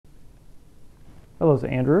Hello, it's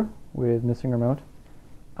Andrew with Missing Remote.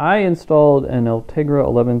 I installed an Ultegra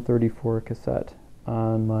 1134 cassette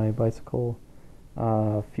on my bicycle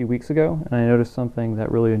a few weeks ago, and I noticed something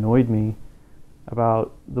that really annoyed me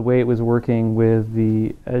about the way it was working with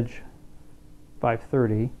the EDGE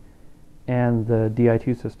 530 and the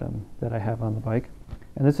DI2 system that I have on the bike.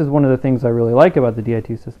 And this is one of the things I really like about the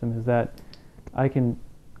DI2 system, is that I can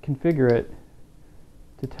configure it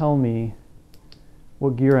to tell me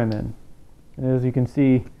what gear I'm in. And as you can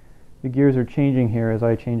see, the gears are changing here as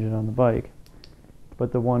I change it on the bike.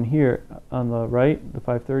 But the one here on the right, the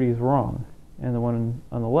 530, is wrong. And the one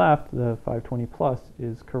on the left, the 520 Plus,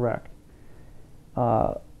 is correct.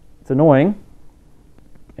 It's annoying,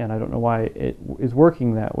 and I don't know why it is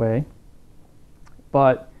working that way.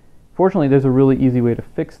 But fortunately, there's a really easy way to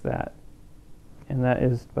fix that. And that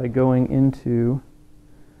is by going into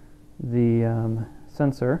the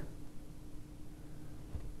sensor.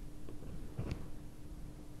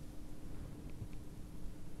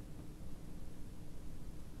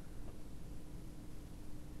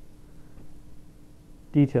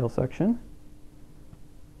 Detail section,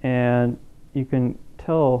 and you can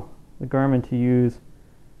tell the Garmin to use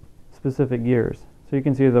specific gears. So you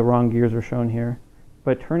can see the wrong gears are shown here.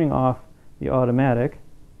 By turning off the automatic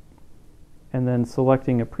and then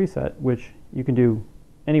selecting a preset, which you can do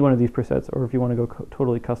any one of these presets, or if you want to go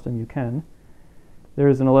totally custom, you can.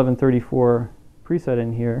 There's an 1134 preset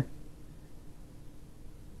in here.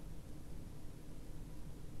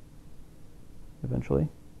 Eventually,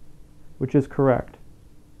 which is correct.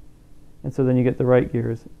 And so then you get the right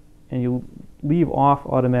gears, and you leave off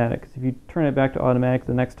automatic. Because if you turn it back to automatic,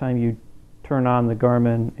 the next time you turn on the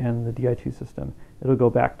Garmin and the DI2 system, it'll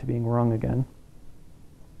go back to being wrong again.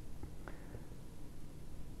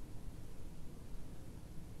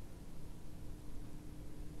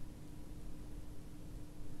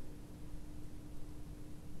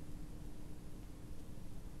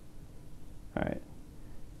 All right,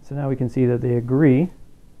 so now we can see that they agree.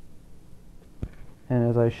 And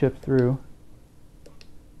as I shift through,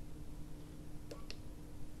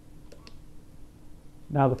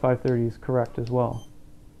 now the 530 is correct as well.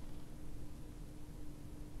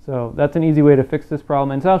 So that's an easy way to fix this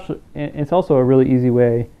problem. And it's also a really easy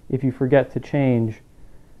way if you forget to change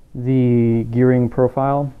the gearing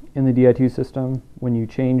profile in the DI2 system when you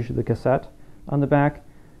change the cassette on the back.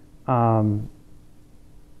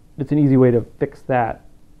 It's an easy way to fix that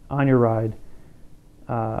on your ride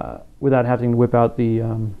without having to whip out the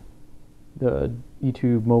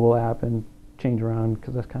E2 mobile app and change around,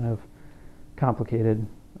 because that's kind of complicated.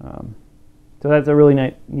 So that's a really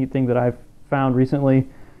neat thing that I've found recently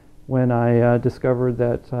when I discovered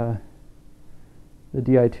that the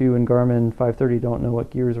DI2 and Garmin 530 don't know what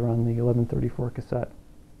gears are on the 1134 cassette.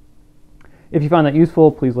 If you found that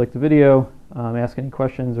useful, please like the video, ask any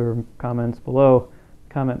questions or comments below,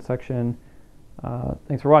 comment section.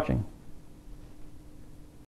 Thanks for watching.